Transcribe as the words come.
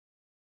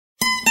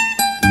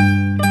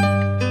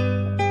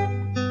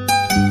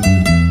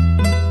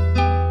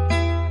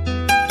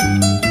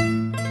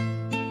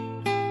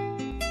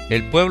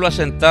El pueblo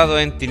asentado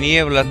en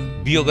tinieblas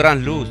vio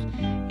gran luz,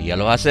 y a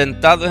los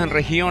asentados en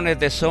regiones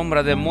de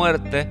sombra de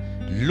muerte,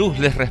 luz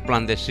les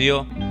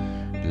resplandeció.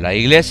 La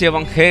Iglesia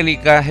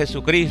Evangélica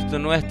Jesucristo,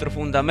 nuestro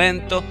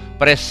fundamento,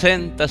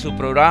 presenta su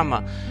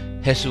programa.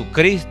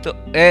 Jesucristo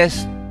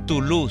es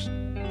tu luz.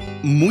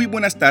 Muy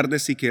buenas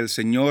tardes y que el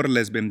Señor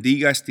les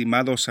bendiga,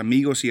 estimados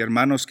amigos y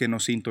hermanos que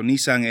nos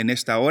sintonizan en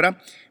esta hora.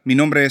 Mi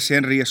nombre es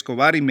Henry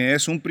Escobar y me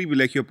es un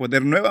privilegio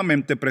poder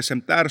nuevamente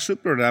presentar su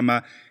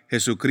programa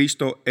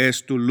Jesucristo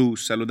es tu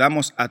luz.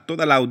 Saludamos a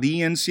toda la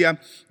audiencia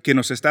que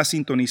nos está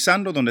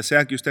sintonizando, donde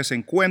sea que usted se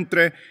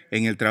encuentre,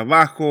 en el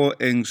trabajo,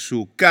 en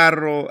su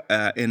carro,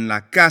 en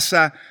la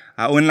casa,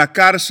 o en la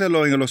cárcel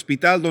o en el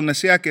hospital, donde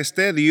sea que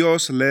esté.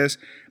 Dios les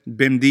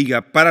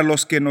bendiga. Para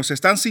los que nos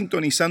están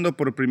sintonizando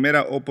por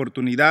primera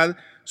oportunidad,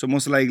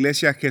 somos la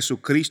Iglesia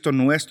Jesucristo,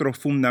 nuestro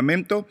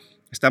fundamento.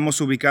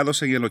 Estamos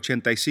ubicados en el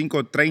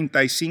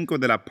 8535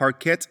 de la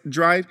Parquet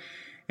Drive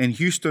en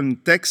Houston,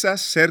 Texas,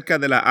 cerca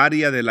de la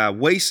área de la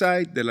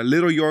Wayside, de la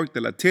Little York,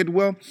 de la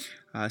Tidwell.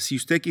 Si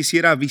usted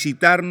quisiera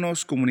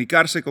visitarnos,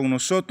 comunicarse con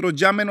nosotros,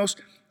 llámenos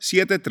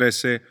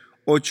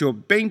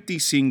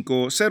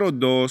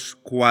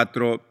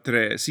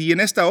 713-825-0243. Y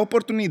en esta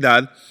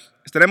oportunidad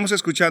estaremos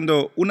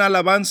escuchando una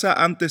alabanza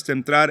antes de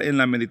entrar en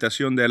la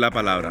meditación de la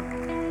palabra.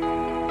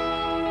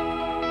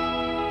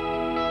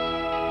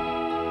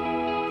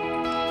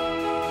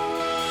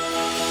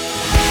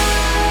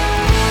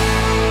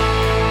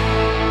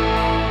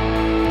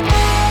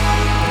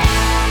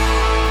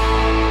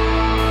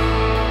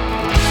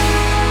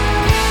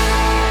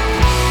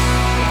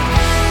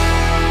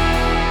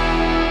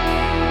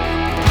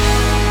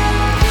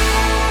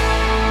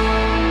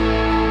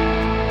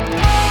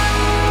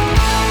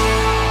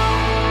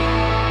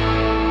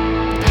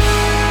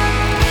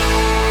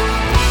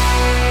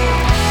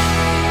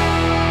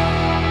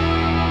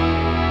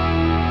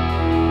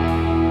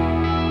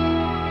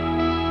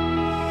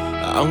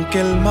 Aunque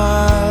el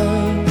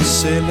mal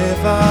se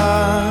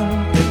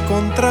levante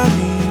contra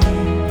mí,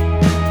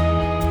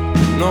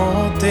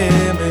 no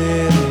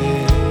temeré,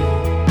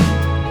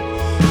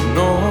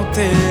 no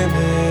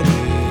temeré.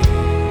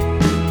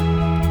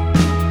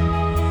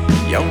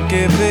 Y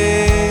aunque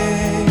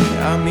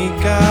vea mi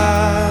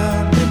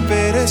carne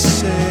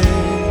perecer,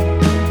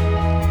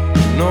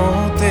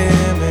 no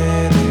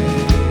temeré,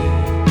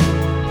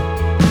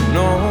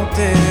 no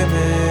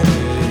temeré.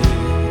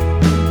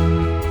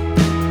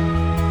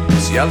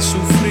 Si al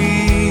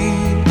sufrir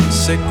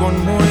se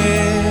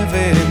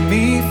conmueve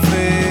mi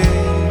fe,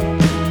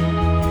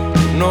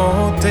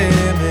 no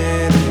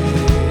temeré,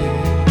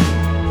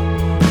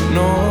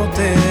 no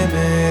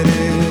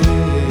temeré.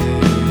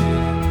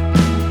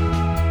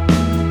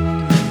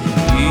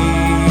 Y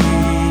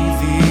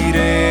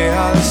diré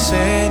al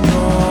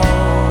Señor,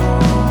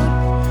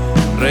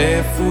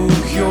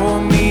 refugio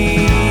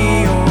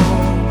mío,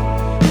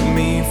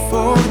 mi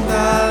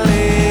fortaleza.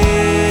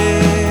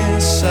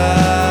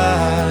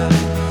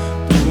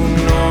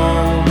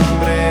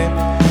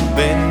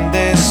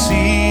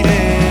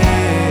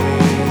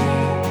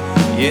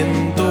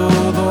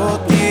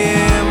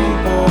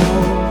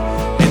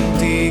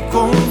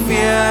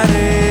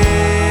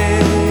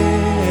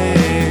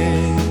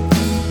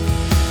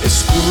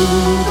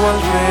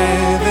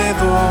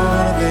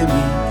 Alrededor de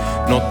mí,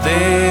 no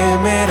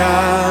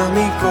temerá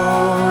mi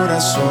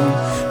corazón,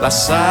 la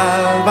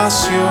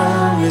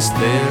salvación es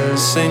del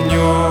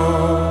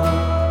Señor.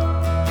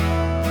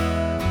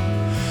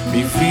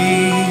 Mi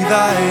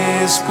vida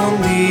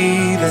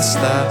escondida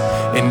está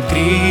en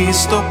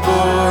Cristo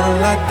por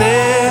la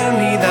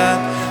eternidad,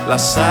 la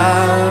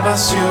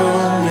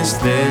salvación es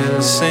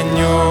del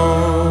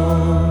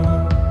Señor.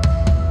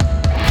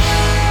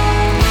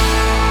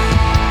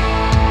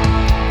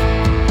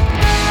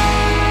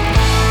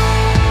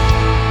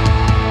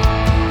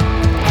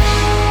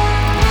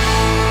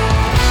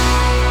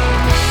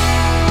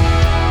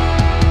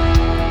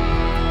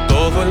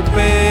 El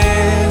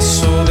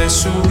peso de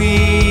su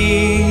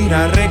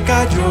ira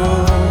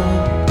recayó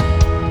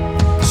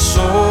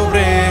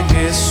sobre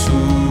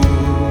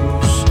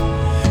Jesús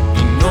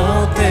y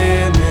no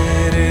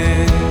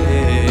temeré.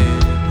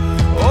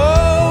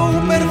 Oh,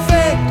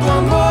 perfecto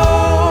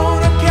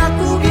amor que ha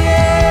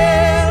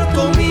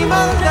cubierto mi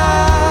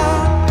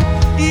maldad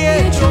y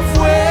hecho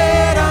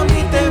fuera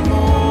mi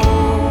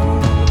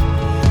temor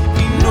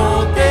y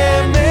no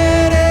temeré.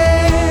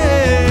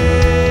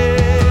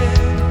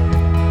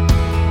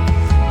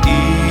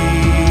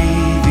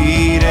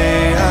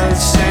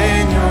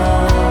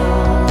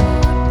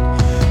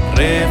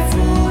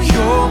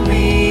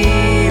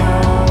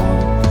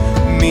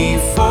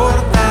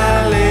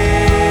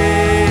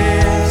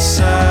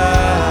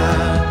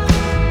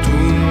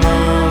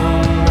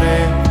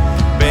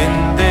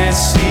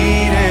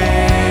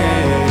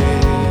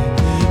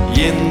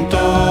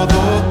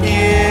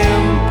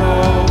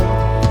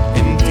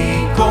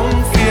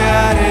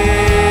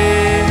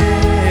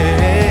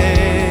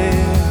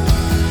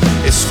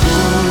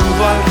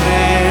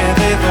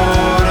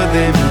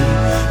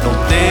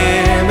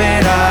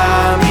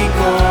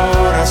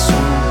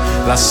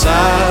 La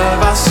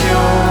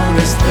salvación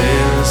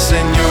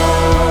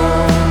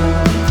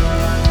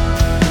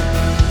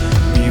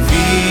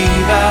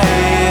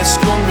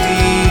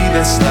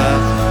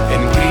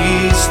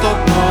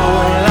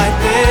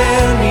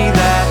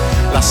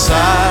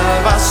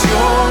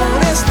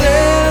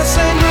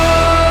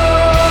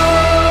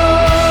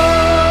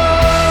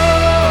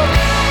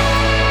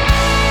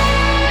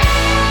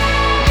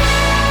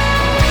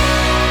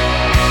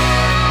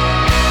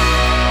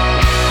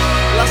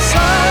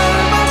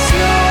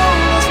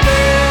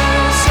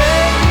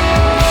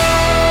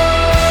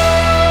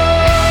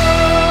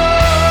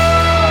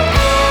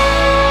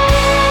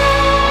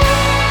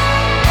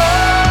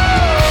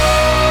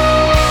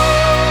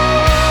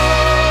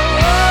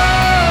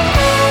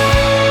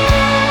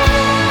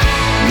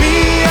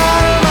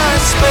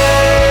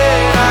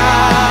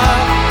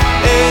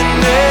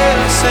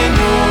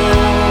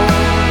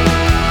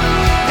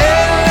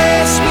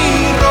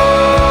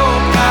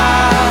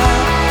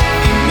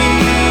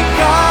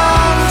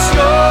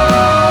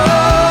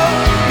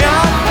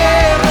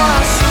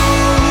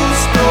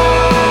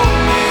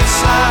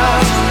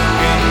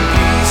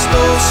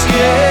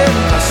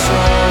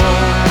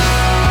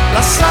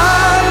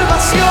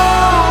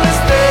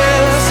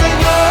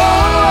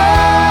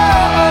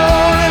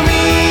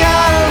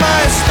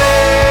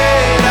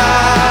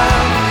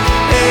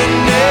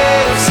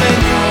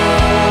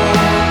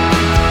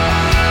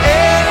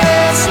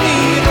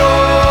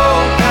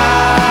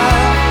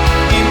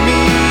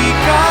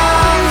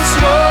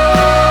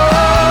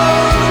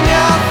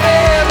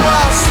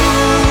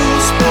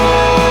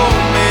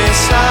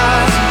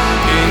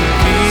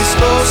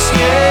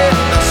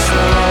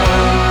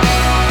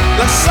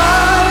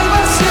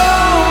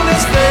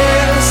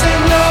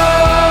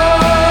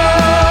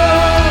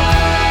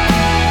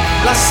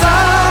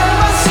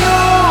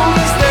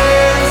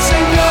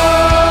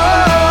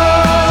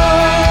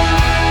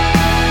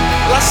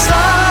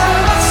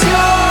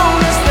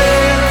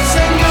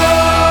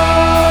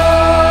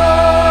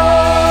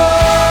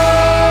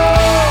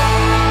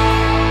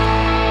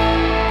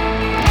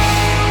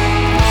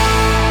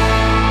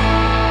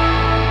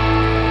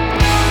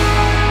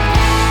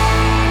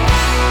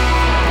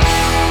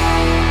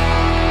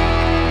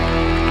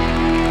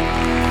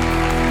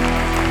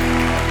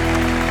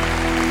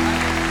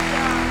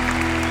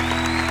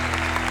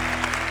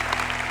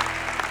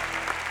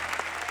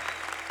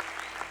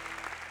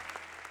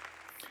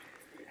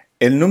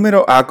El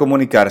número a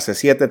comunicarse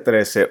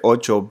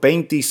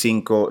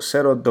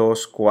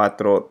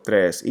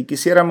 713-825-0243. Y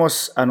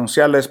quisiéramos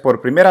anunciarles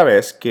por primera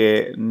vez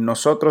que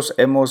nosotros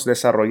hemos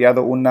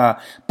desarrollado una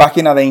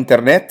página de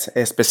internet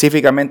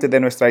específicamente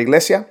de nuestra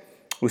iglesia.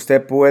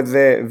 Usted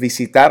puede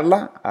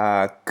visitarla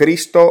a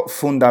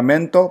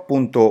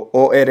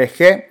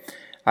cristofundamento.org.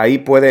 Ahí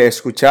puede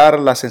escuchar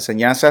las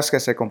enseñanzas que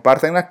se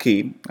comparten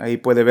aquí. Ahí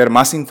puede ver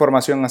más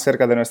información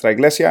acerca de nuestra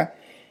iglesia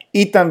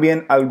y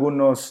también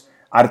algunos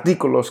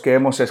artículos que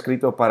hemos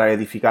escrito para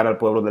edificar al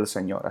pueblo del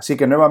Señor. Así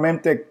que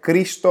nuevamente,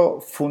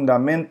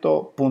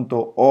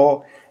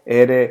 cristofundamento.org.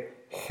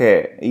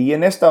 Y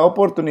en esta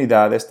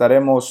oportunidad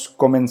estaremos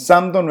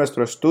comenzando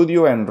nuestro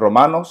estudio en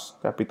Romanos,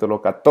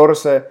 capítulo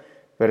 14,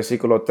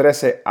 versículo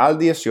 13 al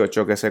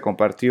 18, que se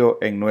compartió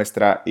en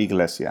nuestra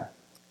iglesia.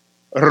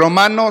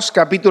 Romanos,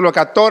 capítulo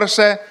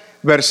 14,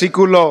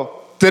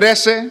 versículo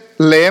 13,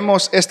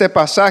 leemos este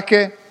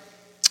pasaje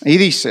y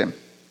dice: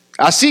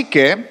 así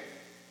que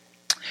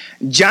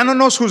ya no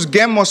nos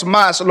juzguemos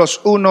más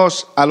los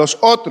unos a los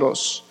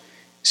otros,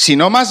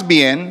 sino más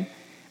bien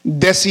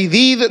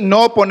decidid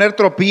no poner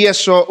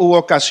tropiezo u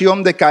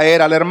ocasión de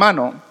caer al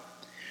hermano.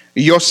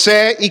 Yo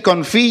sé y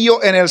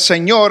confío en el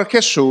Señor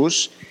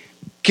Jesús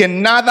que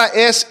nada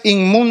es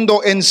inmundo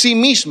en sí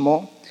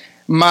mismo,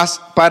 mas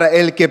para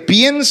el que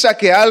piensa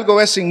que algo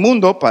es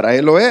inmundo, para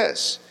él lo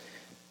es.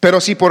 Pero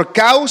si por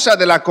causa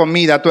de la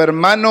comida tu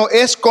hermano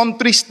es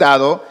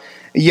contristado,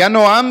 ya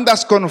no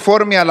andas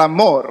conforme al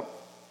amor.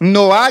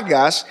 No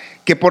hagas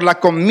que por la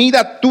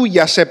comida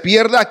tuya se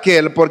pierda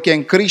aquel por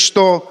quien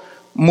Cristo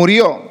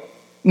murió.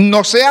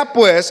 No sea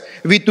pues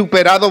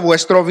vituperado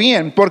vuestro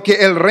bien, porque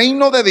el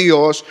reino de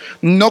Dios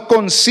no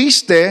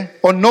consiste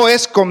o no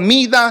es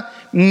comida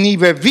ni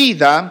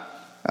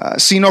bebida,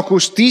 sino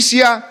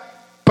justicia,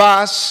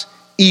 paz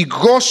y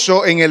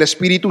gozo en el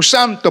Espíritu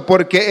Santo,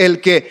 porque el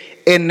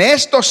que en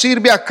esto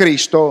sirve a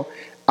Cristo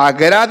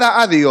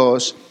agrada a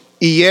Dios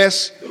y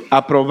es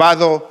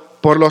aprobado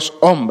por los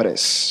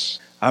hombres.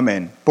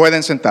 Amén.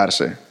 Pueden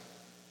sentarse.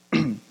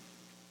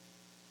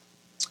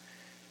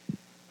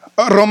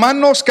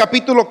 Romanos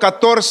capítulo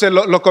 14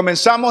 lo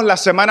comenzamos la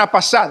semana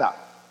pasada.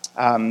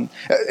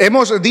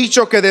 Hemos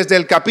dicho que desde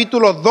el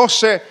capítulo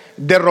 12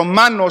 de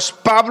Romanos,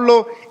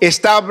 Pablo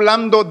está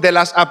hablando de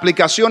las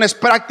aplicaciones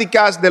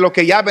prácticas de lo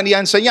que ya venía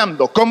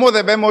enseñando. Cómo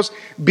debemos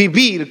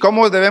vivir,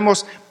 cómo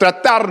debemos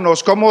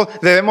tratarnos, cómo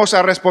debemos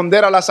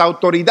responder a las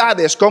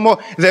autoridades, cómo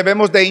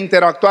debemos de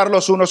interactuar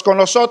los unos con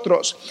los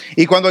otros.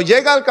 Y cuando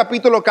llega al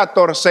capítulo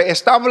 14,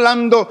 está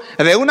hablando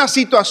de una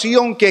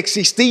situación que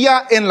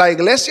existía en la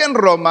iglesia en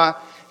Roma,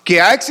 que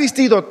ha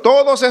existido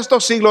todos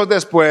estos siglos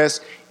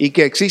después y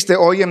que existe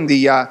hoy en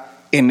día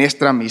en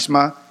esta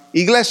misma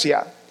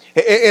iglesia.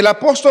 El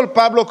apóstol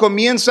Pablo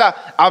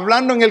comienza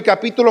hablando en el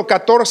capítulo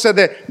 14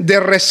 de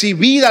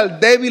recibir al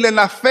débil en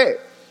la fe,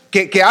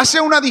 que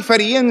hace una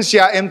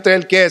diferencia entre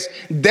el que es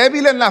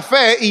débil en la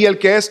fe y el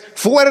que es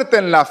fuerte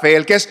en la fe,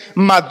 el que es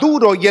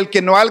maduro y el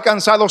que no ha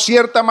alcanzado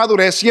cierta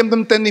madurez, cierto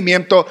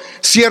entendimiento,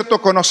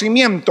 cierto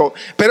conocimiento.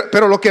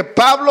 Pero lo que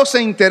Pablo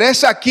se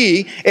interesa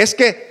aquí es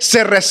que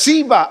se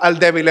reciba al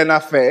débil en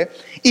la fe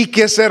y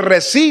que se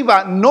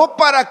reciba no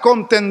para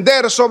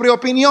contender sobre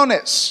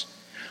opiniones,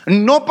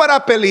 no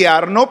para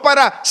pelear, no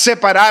para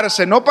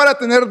separarse, no para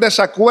tener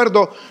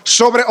desacuerdo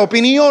sobre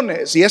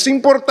opiniones. Y es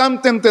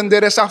importante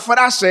entender esa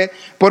frase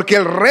porque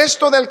el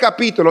resto del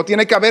capítulo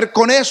tiene que ver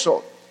con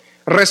eso.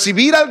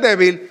 Recibir al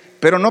débil,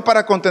 pero no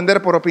para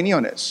contender por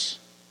opiniones.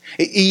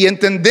 Y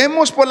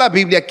entendemos por la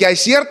Biblia que hay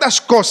ciertas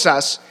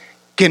cosas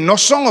que no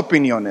son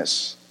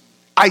opiniones.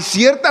 Hay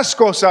ciertas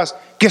cosas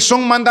que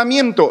son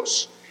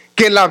mandamientos,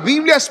 que la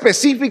Biblia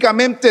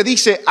específicamente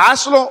dice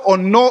hazlo o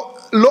no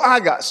lo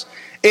hagas.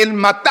 El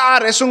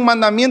matar es un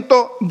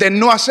mandamiento de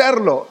no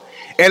hacerlo.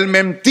 El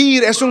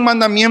mentir es un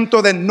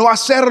mandamiento de no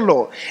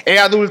hacerlo. El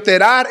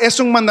adulterar es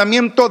un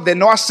mandamiento de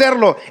no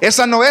hacerlo.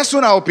 Esa no es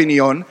una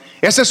opinión,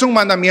 ese es un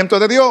mandamiento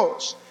de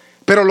Dios.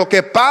 Pero lo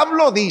que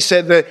Pablo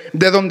dice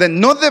de donde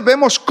no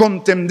debemos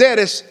contender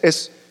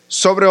es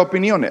sobre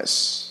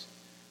opiniones.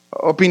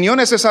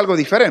 Opiniones es algo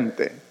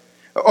diferente.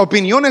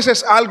 Opiniones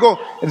es algo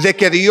de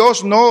que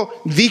Dios no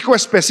dijo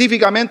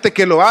específicamente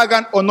que lo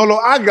hagan o no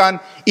lo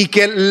hagan y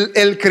que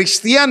el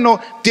cristiano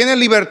tiene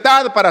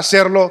libertad para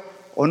hacerlo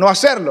o no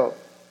hacerlo.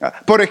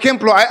 Por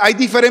ejemplo, hay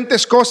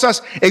diferentes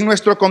cosas en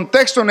nuestro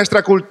contexto, en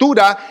nuestra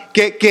cultura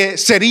que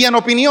serían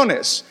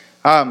opiniones.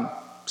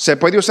 ¿Se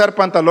puede usar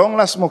pantalón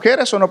las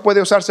mujeres o no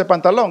puede usarse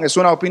pantalón? Es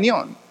una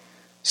opinión.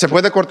 ¿Se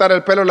puede cortar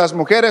el pelo las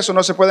mujeres o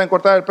no se pueden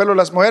cortar el pelo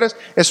las mujeres?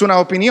 Es una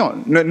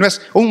opinión, no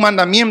es un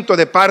mandamiento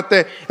de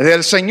parte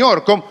del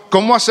Señor.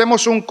 ¿Cómo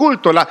hacemos un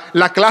culto?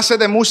 La clase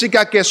de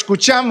música que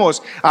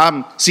escuchamos,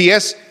 si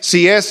es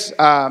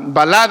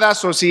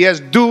baladas o si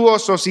es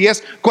dúos o si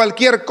es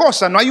cualquier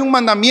cosa. No hay un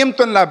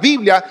mandamiento en la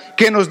Biblia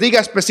que nos diga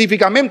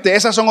específicamente,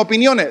 esas son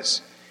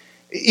opiniones.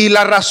 Y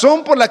la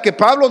razón por la que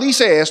Pablo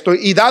dice esto,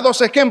 y da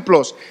dos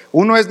ejemplos,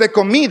 uno es de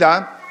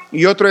comida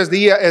y otro es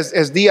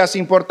días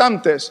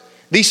importantes.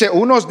 Dice,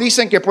 unos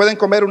dicen que pueden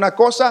comer una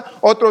cosa,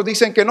 otros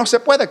dicen que no se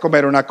puede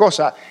comer una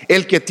cosa.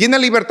 El que tiene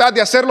libertad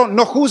de hacerlo,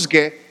 no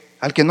juzgue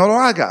al que no lo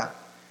haga.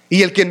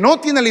 Y el que no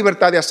tiene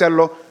libertad de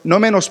hacerlo, no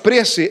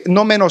menosprecie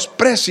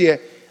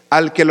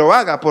al que lo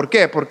haga. ¿Por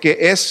qué? Porque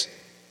es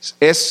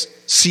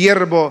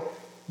siervo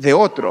de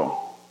otro.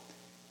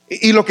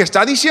 Y lo que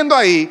está diciendo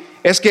ahí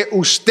es que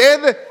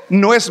usted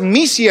no es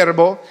mi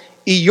siervo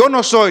y yo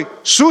no soy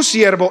su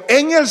siervo,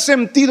 en el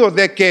sentido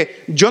de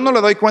que yo no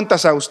le doy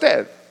cuentas a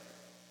usted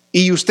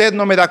y usted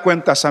no me da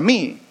cuentas a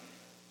mí.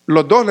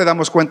 Los dos le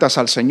damos cuentas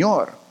al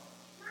Señor.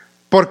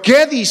 ¿Por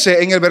qué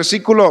dice en el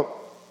versículo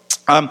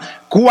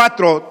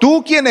 4,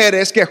 tú quién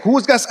eres que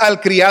juzgas al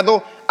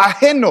criado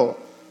ajeno?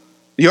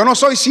 Yo no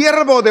soy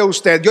siervo de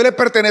usted, yo le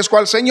pertenezco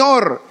al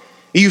Señor.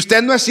 Y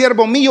usted no es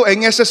siervo mío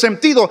en ese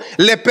sentido,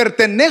 le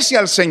pertenece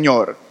al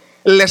Señor.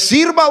 Le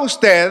sirva a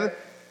usted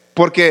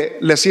porque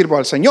le sirvo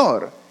al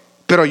Señor,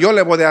 pero yo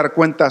le voy a dar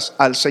cuentas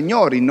al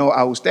Señor y no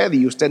a usted,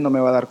 y usted no me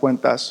va a dar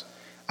cuentas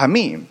a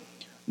mí.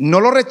 No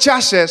lo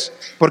rechaces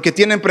porque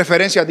tienen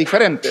preferencias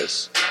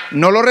diferentes.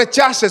 No lo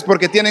rechaces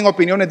porque tienen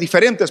opiniones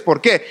diferentes.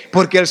 ¿Por qué?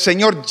 Porque el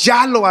Señor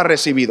ya lo ha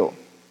recibido.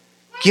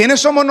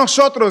 ¿Quiénes somos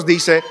nosotros,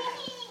 dice,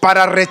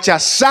 para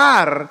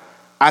rechazar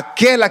a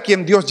aquel a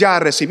quien Dios ya ha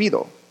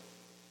recibido?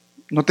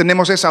 No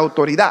tenemos esa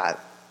autoridad.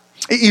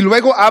 Y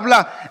luego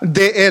habla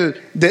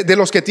de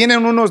los que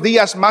tienen unos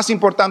días más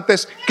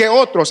importantes que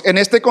otros. En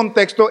este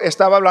contexto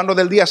estaba hablando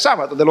del día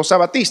sábado, de los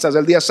sabatistas,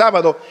 del día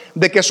sábado,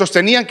 de que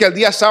sostenían que el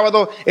día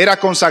sábado era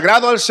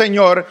consagrado al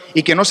Señor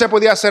y que no se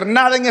podía hacer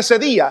nada en ese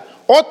día.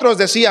 Otros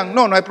decían,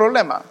 no hay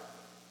problema.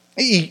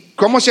 ¿Y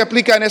cómo se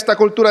aplica en esta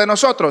cultura de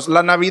nosotros?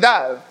 La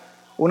Navidad.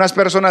 Unas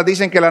personas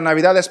dicen que la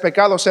Navidad es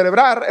pecado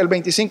celebrar el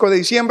 25 de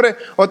diciembre.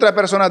 Otras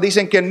personas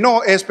dicen que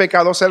no es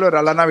pecado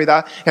celebrar la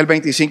Navidad el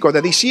 25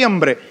 de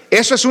diciembre.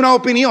 Eso es una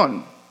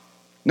opinión.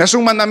 No es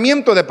un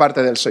mandamiento de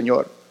parte del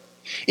Señor.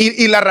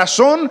 Y la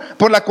razón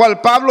por la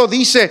cual Pablo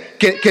dice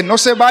que no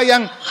se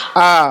vayan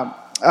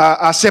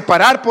a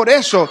separar por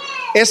eso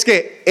es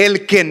que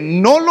el que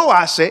no lo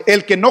hace,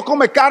 el que no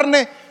come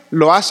carne,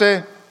 lo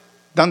hace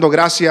dando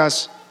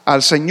gracias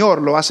al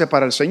Señor, lo hace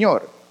para el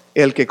Señor.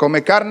 El que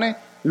come carne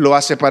lo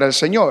hace para el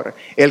Señor.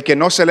 El que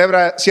no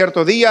celebra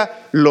cierto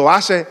día lo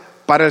hace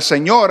para el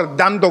Señor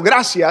dando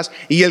gracias,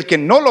 y el que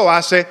no lo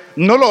hace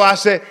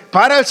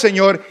para el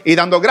Señor y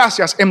dando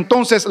gracias.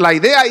 Entonces la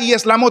idea ahí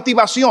es la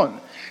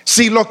motivación.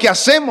 Si lo que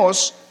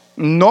hacemos,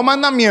 no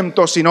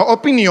mandamientos sino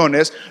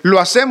opiniones, lo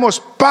hacemos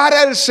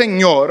para el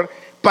Señor,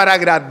 para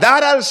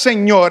agradar al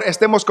Señor,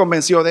 estemos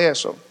convencidos de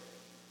eso,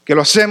 que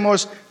lo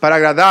hacemos para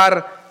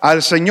agradar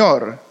al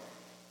Señor.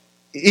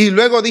 Y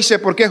luego dice,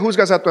 ¿por qué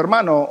juzgas a tu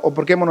hermano? ¿O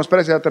por qué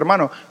menosprecias a tu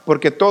hermano?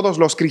 Porque todos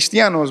los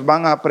cristianos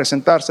van a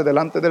presentarse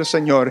delante del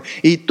Señor,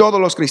 y todos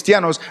los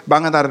cristianos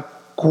van a dar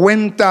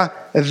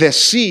cuenta de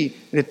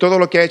sí, de todo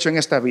lo que ha hecho en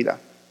esta vida.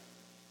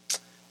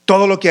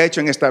 Todo lo que ha hecho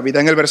en esta vida.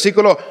 En el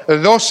versículo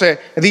 12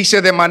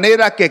 dice, de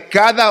manera que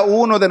cada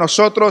uno de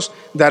nosotros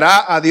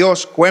dará a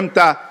Dios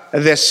cuenta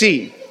de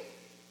sí.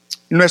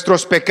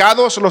 Nuestros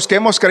pecados, los que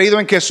hemos creído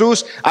en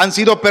Jesús, han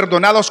sido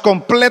perdonados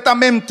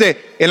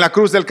completamente en la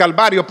cruz del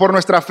Calvario por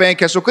nuestra fe en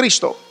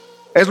Jesucristo.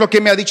 Es lo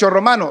que me ha dicho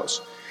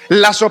Romanos.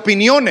 Las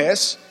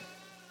opiniones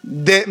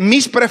de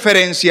mis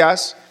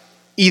preferencias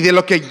y de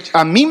lo que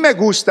a mí me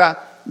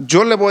gusta,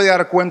 yo le voy a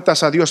dar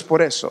cuentas a Dios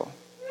por eso.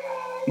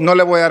 No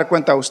le voy a dar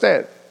cuenta a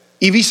usted.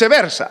 Y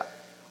viceversa.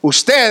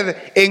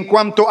 Usted, en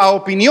cuanto a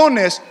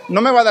opiniones, no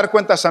me va a dar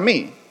cuentas a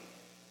mí.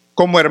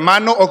 Como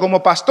hermano o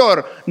como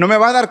pastor, no me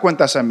va a dar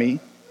cuentas a mí,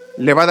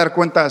 le va a dar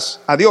cuentas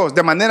a Dios.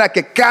 De manera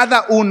que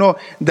cada uno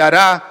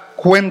dará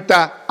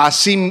cuenta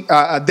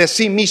de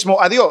sí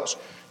mismo a Dios.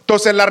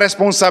 Entonces la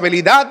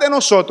responsabilidad de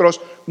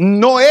nosotros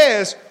no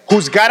es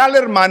juzgar al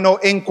hermano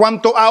en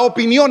cuanto a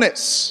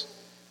opiniones.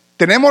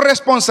 Tenemos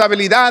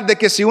responsabilidad de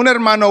que si un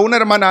hermano o una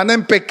hermana anda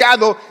en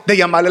pecado, de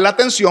llamarle la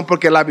atención,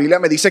 porque la Biblia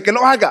me dice que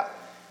lo haga.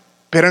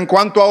 Pero en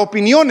cuanto a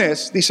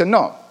opiniones, dice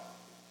no,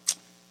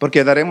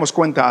 porque daremos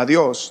cuenta a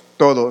Dios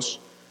todos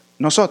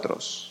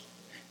nosotros.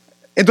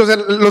 Entonces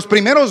los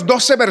primeros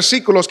 12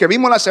 versículos que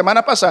vimos la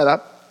semana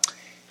pasada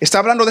está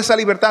hablando de esa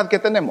libertad que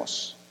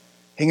tenemos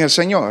en el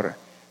Señor.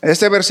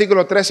 Este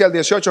versículo 13 al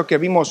 18 que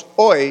vimos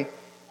hoy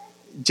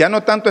ya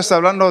no tanto está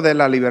hablando de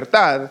la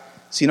libertad,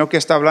 sino que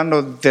está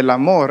hablando del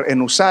amor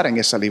en usar en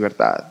esa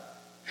libertad.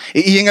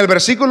 Y en el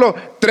versículo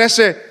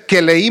 13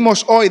 que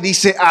leímos hoy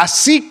dice,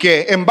 así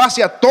que en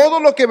base a todo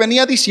lo que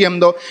venía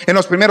diciendo en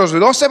los primeros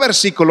 12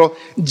 versículos,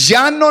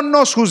 ya no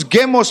nos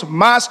juzguemos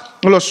más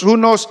los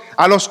unos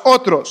a los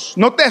otros.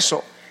 Note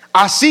eso.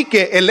 Así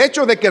que el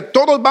hecho de que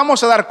todos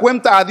vamos a dar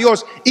cuenta a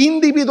Dios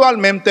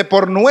individualmente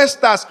por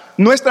nuestras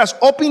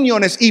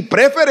opiniones y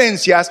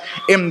preferencias,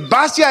 en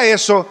base a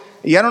eso,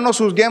 ya no nos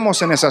juzguemos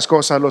en esas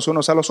cosas los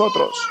unos a los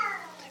otros.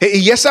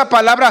 Y esa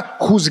palabra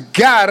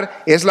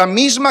juzgar es la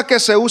misma que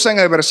se usa en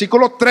el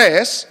versículo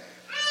 3,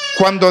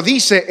 cuando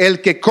dice,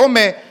 el que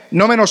come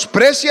no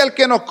menosprecia al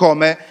que no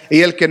come, y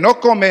el que no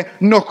come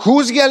no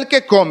juzgue al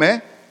que come,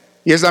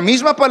 Y es la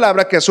misma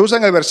palabra que se usa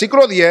en el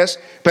versículo 10,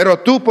 pero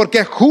tú, ¿por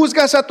qué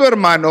juzgas a tu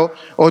hermano?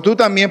 O tú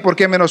también, ¿por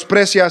qué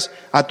menosprecias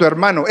a tu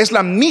hermano? Es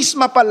la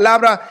misma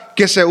palabra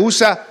que se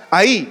usa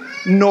ahí.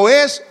 No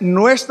es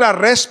nuestra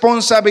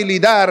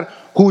responsabilidad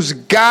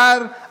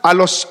juzgar a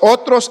los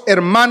otros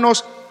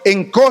hermanos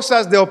en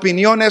cosas de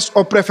opiniones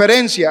o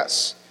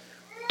preferencias.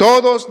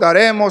 Todos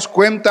daremos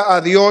cuenta a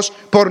Dios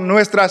por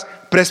nuestras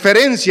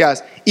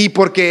preferencias. Y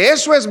porque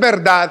eso es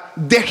verdad,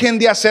 dejen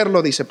de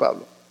hacerlo, dice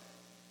Pablo.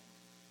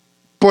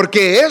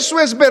 Porque eso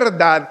es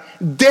verdad,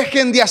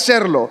 dejen de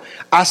hacerlo.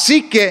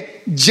 Así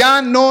que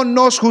ya no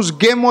nos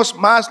juzguemos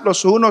más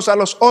los unos a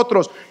los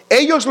otros.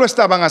 Ellos lo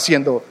estaban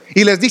haciendo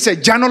y les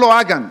dice, ya no lo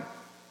hagan.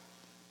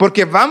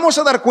 Porque vamos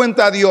a dar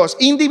cuenta a Dios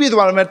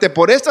individualmente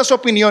por estas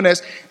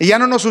opiniones y ya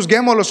no nos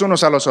juzguemos los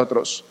unos a los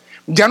otros.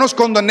 Ya nos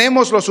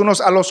condenemos los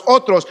unos a los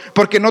otros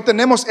porque no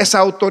tenemos esa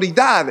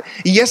autoridad.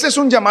 Y ese es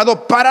un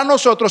llamado para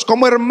nosotros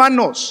como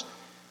hermanos.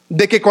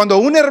 De que cuando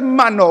un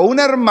hermano o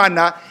una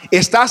hermana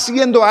está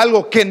haciendo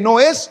algo que no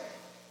es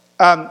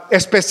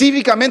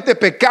específicamente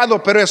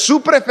pecado, pero es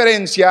su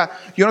preferencia,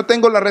 yo no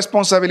tengo la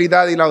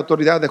responsabilidad y la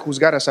autoridad de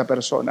juzgar a esa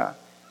persona.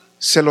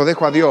 Se lo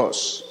dejo a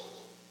Dios.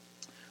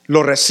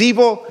 Lo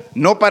recibo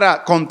no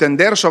para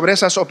contender sobre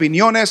esas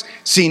opiniones,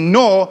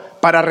 sino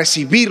para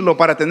recibirlo,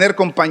 para tener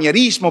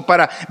compañerismo,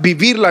 para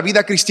vivir la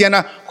vida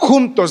cristiana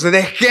juntos.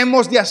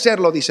 Dejemos de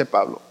hacerlo, dice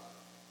Pablo.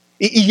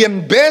 Y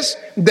en vez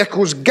de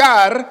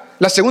juzgar,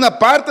 la segunda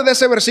parte de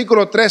ese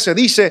versículo 13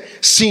 dice,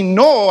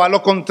 sino a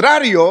lo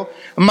contrario,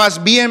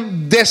 más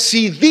bien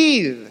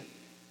decidid.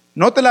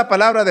 Note la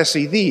palabra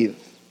decidid.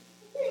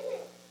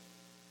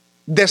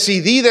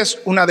 Decidid es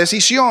una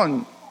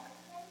decisión.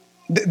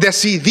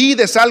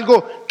 Decidid es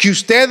algo que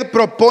usted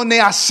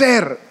propone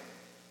hacer.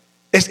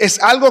 Es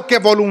algo que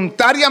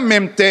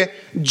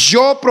voluntariamente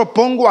yo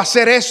propongo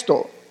hacer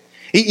esto.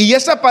 Y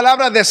esa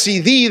palabra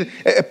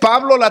decidir,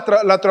 Pablo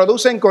la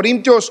traduce en 1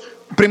 Corintios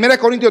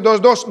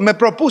 2:2, me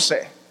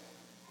propuse.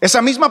 Esa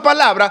misma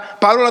palabra,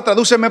 Pablo la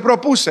traduce me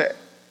propuse.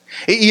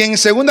 Y en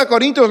 2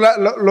 Corintios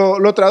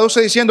lo traduce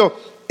diciendo,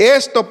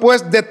 esto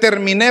pues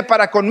determiné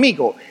para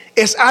conmigo.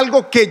 Es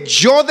algo que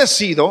yo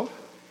decido,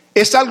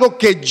 es algo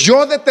que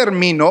yo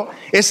determino,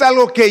 es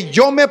algo que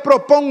yo me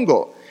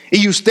propongo.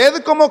 Y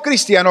usted como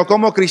cristiano,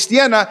 como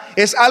cristiana,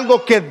 es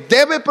algo que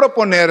debe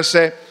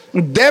proponerse,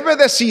 debe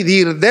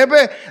decidir,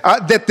 debe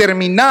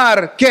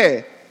determinar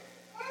que,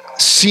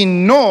 si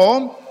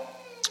no,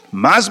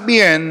 más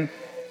bien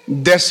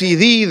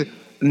decidid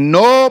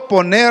no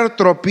poner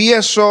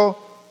tropiezo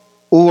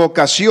u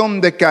ocasión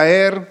de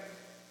caer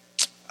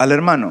al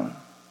hermano.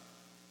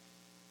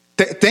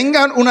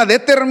 Tengan una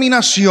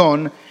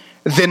determinación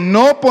de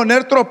no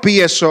poner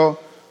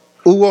tropiezo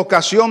u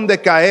ocasión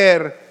de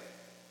caer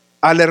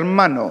al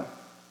hermano.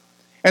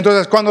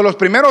 Entonces, cuando los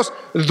primeros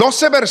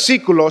 12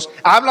 versículos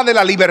habla de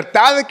la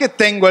libertad que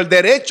tengo, el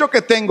derecho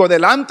que tengo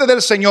delante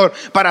del Señor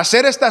para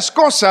hacer estas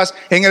cosas,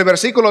 en el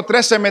versículo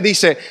 13 me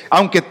dice,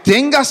 aunque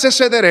tengas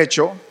ese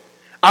derecho,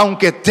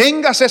 aunque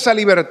tengas esa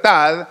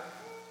libertad,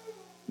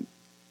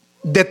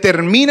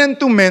 determina en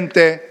tu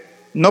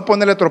mente no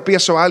ponerle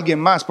tropiezo a alguien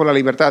más por la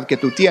libertad que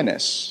tú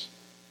tienes.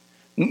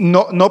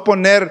 No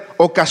poner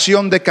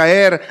ocasión de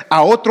caer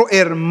a otro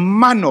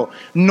hermano.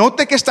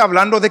 Note que está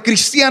hablando de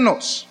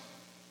cristianos.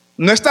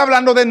 No está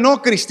hablando de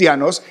no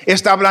cristianos,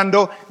 está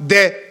hablando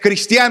de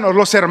cristianos,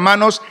 los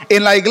hermanos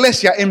en la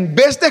iglesia. En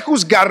vez de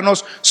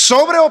juzgarnos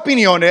sobre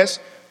opiniones,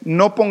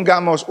 no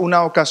pongamos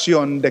una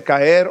ocasión de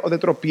caer o de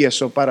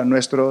tropiezo para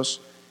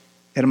nuestros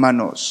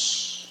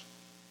hermanos.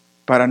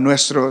 Para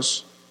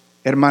nuestros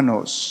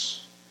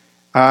hermanos.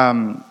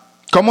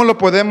 ¿Cómo lo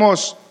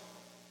podemos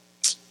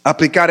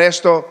aplicar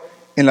esto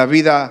en la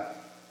vida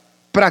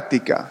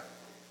práctica?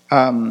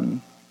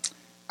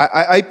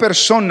 Hay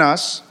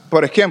personas,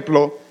 por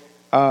ejemplo,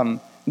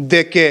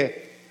 de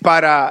que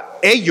para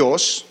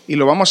ellos, y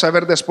lo vamos a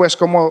ver después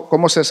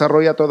cómo se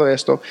desarrolla todo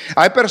esto,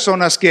 hay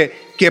personas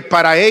que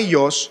para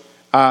ellos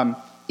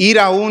ir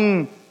a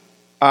un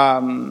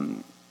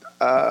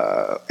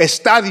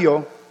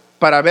estadio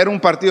para ver un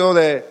partido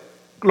de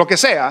lo que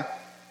sea,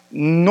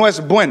 no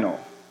es bueno,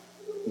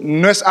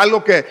 no es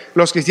algo que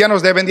los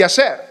cristianos deben de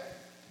hacer.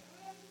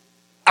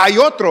 Hay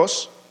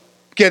otros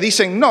que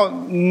dicen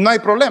no hay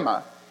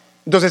problema.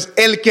 Entonces,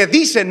 el que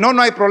dice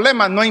no hay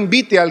problema, no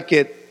invite al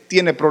que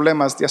tiene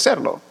problemas de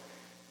hacerlo.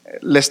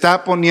 Le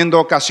está poniendo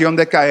ocasión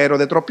de caer o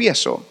de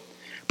tropiezo.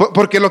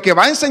 Porque lo que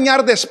va a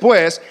enseñar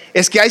después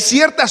es que hay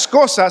ciertas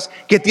cosas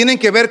que tienen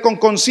que ver con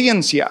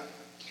conciencia.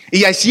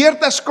 Y hay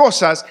ciertas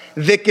cosas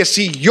de que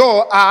si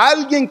yo a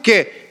alguien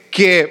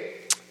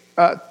que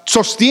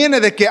sostiene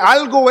de que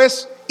algo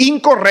es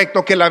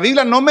incorrecto, que la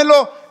Biblia no me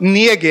lo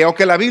niegue o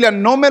que la Biblia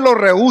no me lo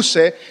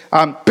rehúse,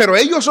 pero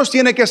ellos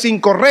sostienen que es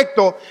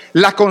incorrecto,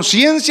 la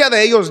conciencia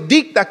de ellos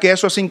dicta que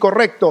eso es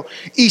incorrecto.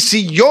 Y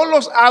si yo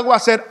los hago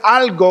hacer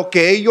algo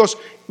que ellos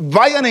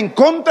vayan en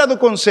contra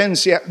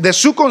de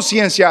su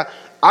conciencia,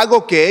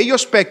 hago que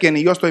ellos pequen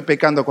y yo estoy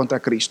pecando contra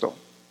Cristo.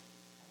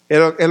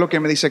 Es lo que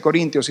me dice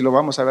Corintios y lo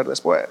vamos a ver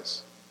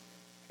después.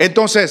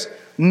 Entonces,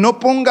 no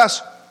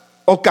pongas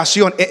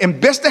ocasión, en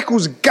vez de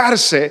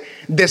juzgarse,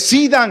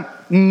 decidan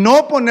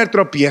no poner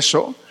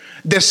tropiezo,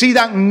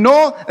 decidan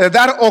no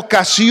dar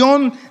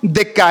ocasión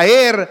de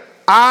caer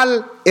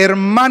al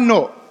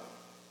hermano.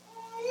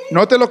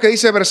 Note lo que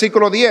dice el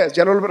versículo 10,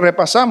 ya lo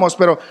repasamos,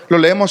 pero lo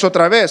leemos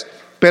otra vez.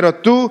 Pero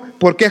tú,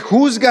 ¿por qué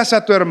juzgas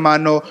a tu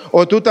hermano?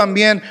 O tú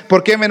también,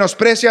 ¿por qué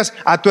menosprecias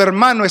a tu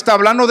hermano? Está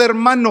hablando de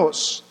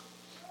hermanos,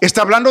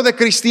 está hablando de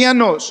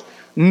cristianos.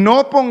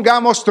 No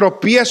pongamos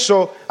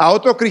tropiezo a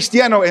otro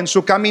cristiano en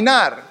su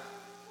caminar.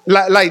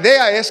 La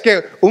idea es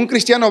que un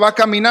cristiano va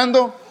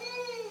caminando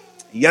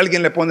y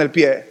alguien le pone el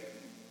pie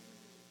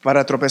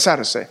para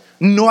tropezarse.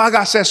 No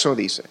hagas eso,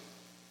 dice.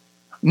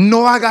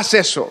 No hagas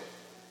eso.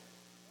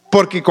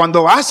 Porque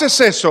cuando haces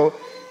eso,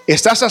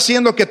 estás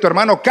haciendo que tu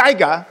hermano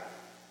caiga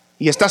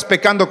y estás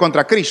pecando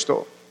contra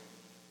Cristo.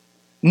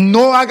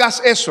 No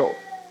hagas eso.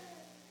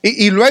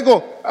 Y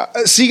luego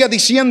sigue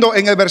diciendo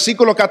en el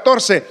versículo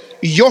 14,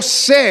 yo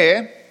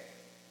sé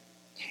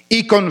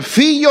y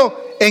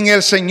confío en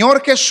el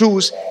Señor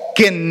Jesús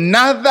que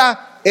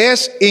nada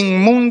es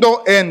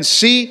inmundo en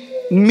sí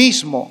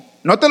mismo.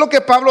 Note lo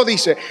que Pablo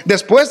dice.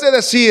 Después de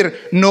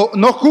decir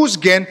no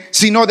juzguen,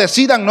 sino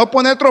decidan no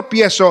poner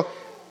tropiezo,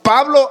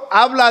 Pablo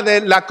habla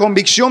de la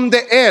convicción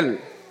de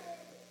él.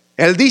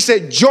 Él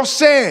dice, yo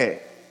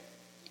sé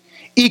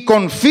y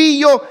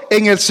confío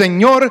en el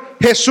Señor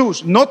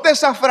Jesús. Note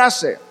esa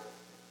frase.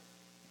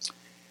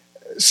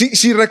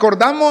 Si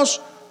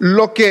recordamos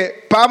lo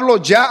que Pablo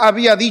ya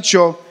había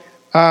dicho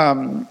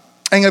en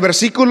el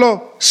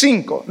versículo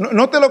 5.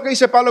 Note lo que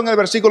dice Pablo en el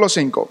versículo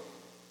 5.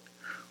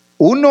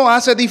 Uno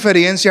hace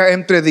diferencia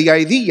entre día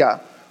y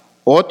día,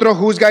 otro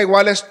juzga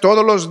iguales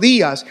todos los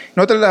días.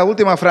 Note la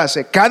última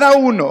frase. Cada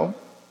uno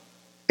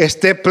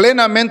esté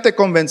plenamente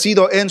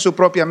convencido en su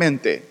propia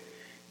mente.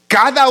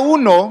 Cada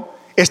uno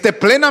esté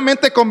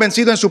plenamente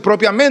convencido en su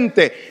propia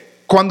mente.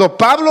 Cuando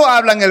Pablo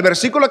habla en el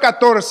versículo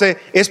 14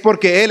 es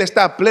porque él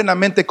está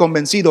plenamente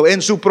convencido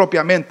en su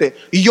propia mente.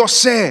 Y yo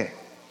sé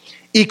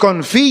y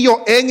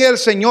confío en el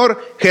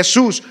Señor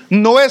Jesús.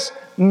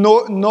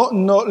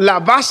 La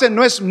base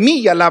no es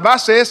mía, la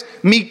base es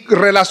mi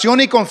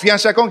relación y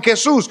confianza con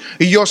Jesús.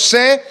 Y yo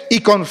sé y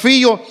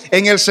confío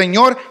en el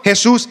Señor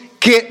Jesús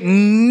que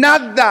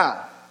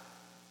nada,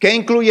 ¿qué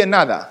incluye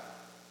nada?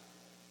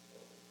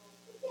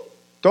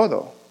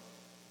 Todo.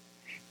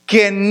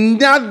 Que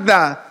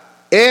nada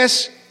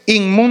es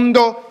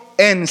inmundo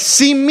en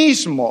sí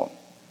mismo.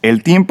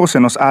 El tiempo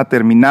se nos ha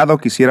terminado.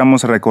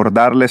 Quisiéramos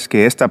recordarles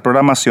que esta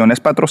programación es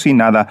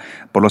patrocinada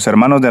por los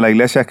hermanos de la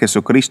Iglesia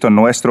Jesucristo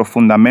Nuestro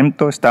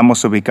Fundamento.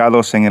 Estamos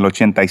ubicados en el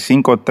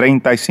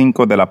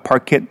 8535 de la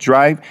Parquet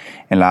Drive,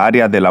 en la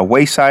área de la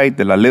Wayside,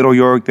 de la Little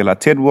York, de la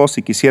Tidwell.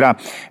 Si quisiera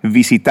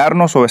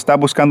visitarnos o está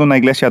buscando una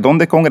iglesia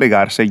donde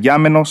congregarse,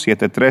 llámenos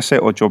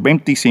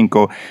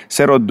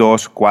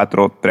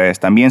 713-825-0243.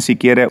 También si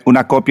quiere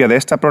una copia de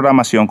esta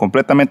programación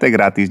completamente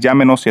gratis,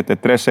 llámenos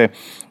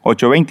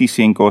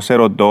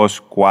 713-825-0243.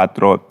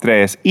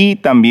 Y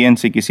también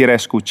si quisiera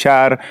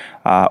escuchar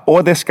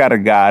o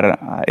descargar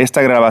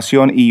esta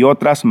grabación y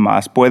otras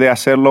más, puede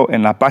hacerlo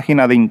en la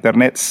página de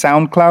internet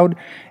SoundCloud,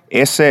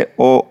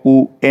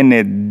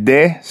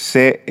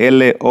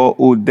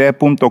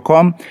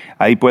 soundcloud.com.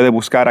 Ahí puede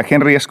buscar a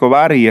Henry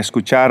Escobar y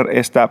escuchar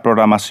esta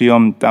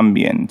programación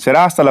también.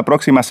 Será hasta la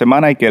próxima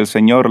semana y que el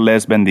Señor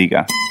les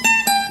bendiga.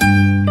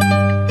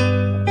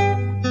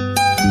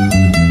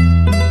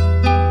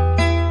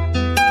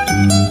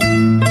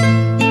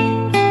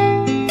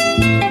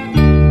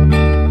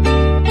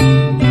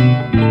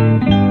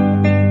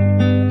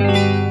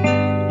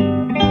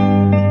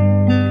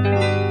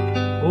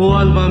 Oh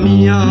alma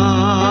mía,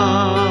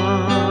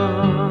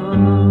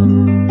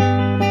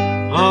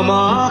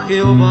 ama a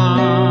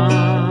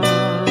Jehová,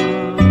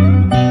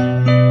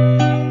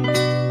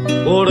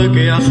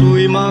 porque a su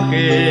imagen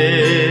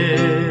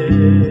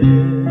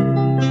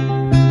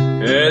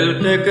Él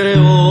te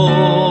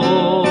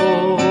creó,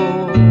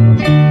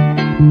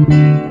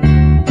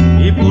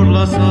 y por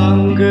la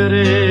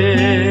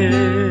sangre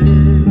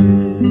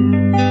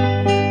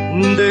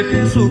de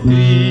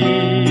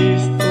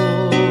Jesucristo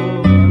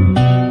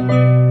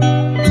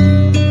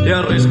te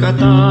ha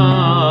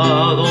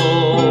rescatado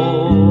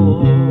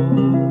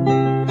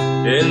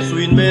en su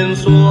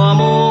inmenso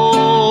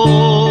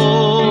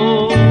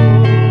amor.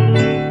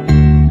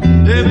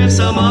 Debes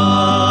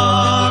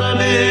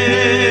amarle,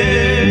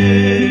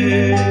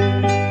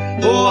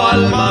 oh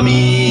alma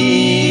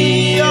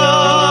mía,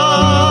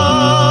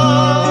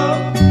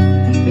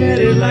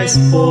 eres la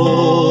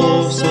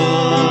esposa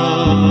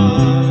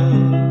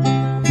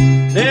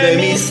de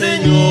mi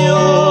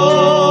Señor.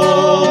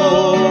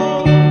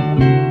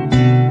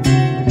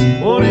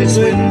 Por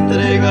eso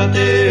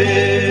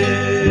entrégate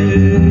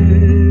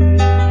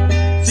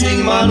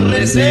sin más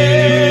reservas,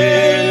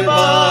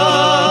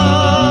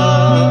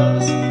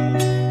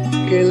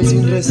 que Él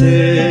sin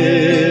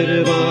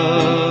reservas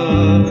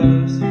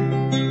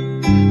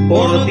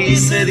por ti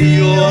se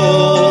dio.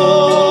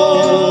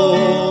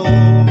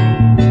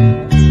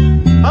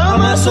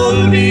 Jamás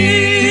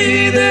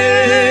olvides,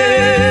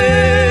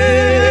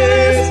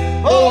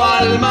 oh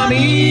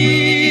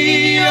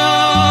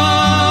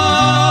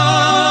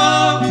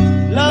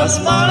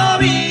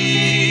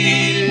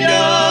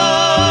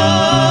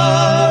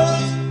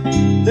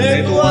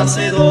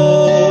Hacedor,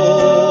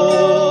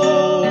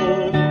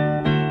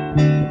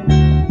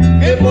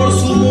 que por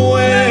su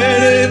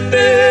muerte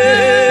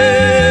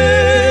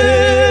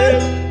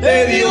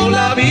te dio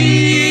la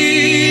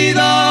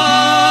vida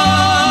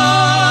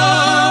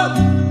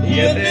y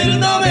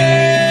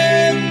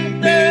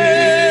eternamente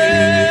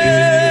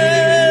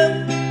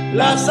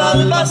la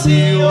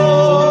salvación.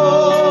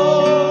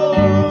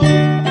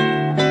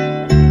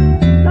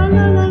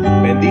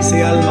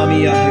 Bendice alma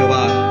mía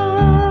Jehová,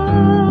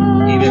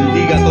 y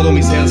bendiga todo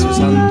mi ser su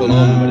santo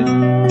nombre.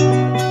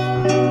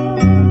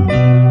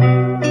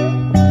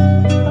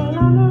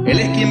 Él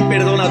es quien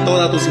perdona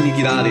todas tus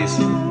iniquidades,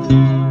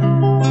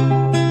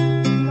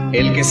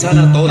 el que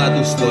sana todas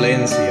tus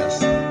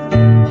dolencias,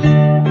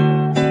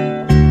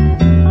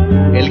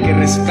 el que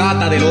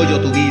rescata del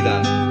hoyo tu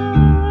vida,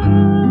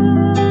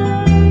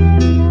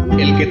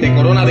 el que te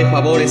corona de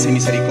favores y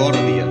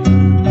misericordia,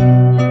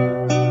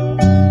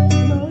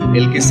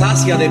 el que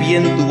sacia de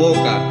bien tu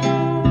boca,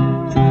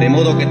 de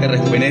modo que te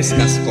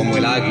rejuvenezcas como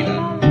el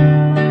águila.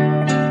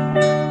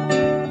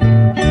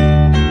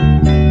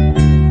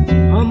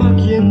 Ama a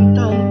quien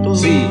tanto.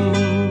 Sí,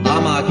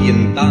 ama a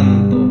quien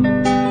tanto.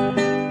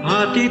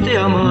 A ti te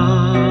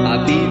ama.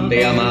 A ti te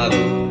he amado.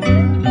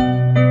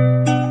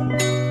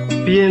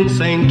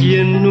 Piensa en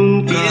quien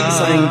nunca.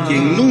 Piensa en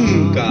quien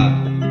nunca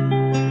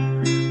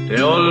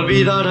te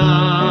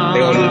olvidará.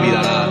 te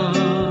olvidará.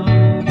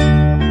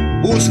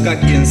 Busca a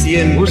quien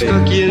siempre. Busca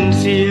a quien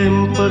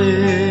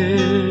siempre.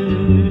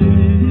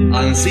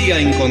 Ansía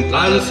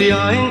encontrarte.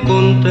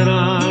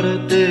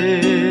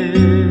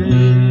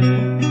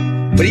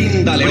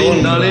 Bríndale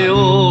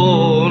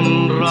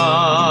honra,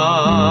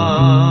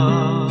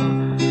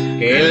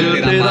 que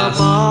Él te da paz.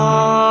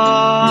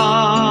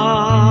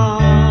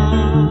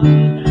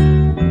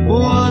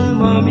 Oh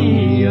alma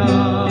mía,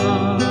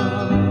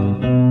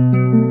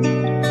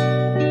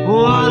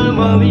 oh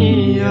alma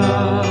mía,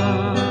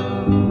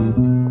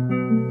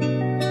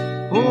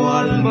 oh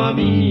alma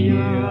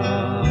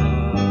mía.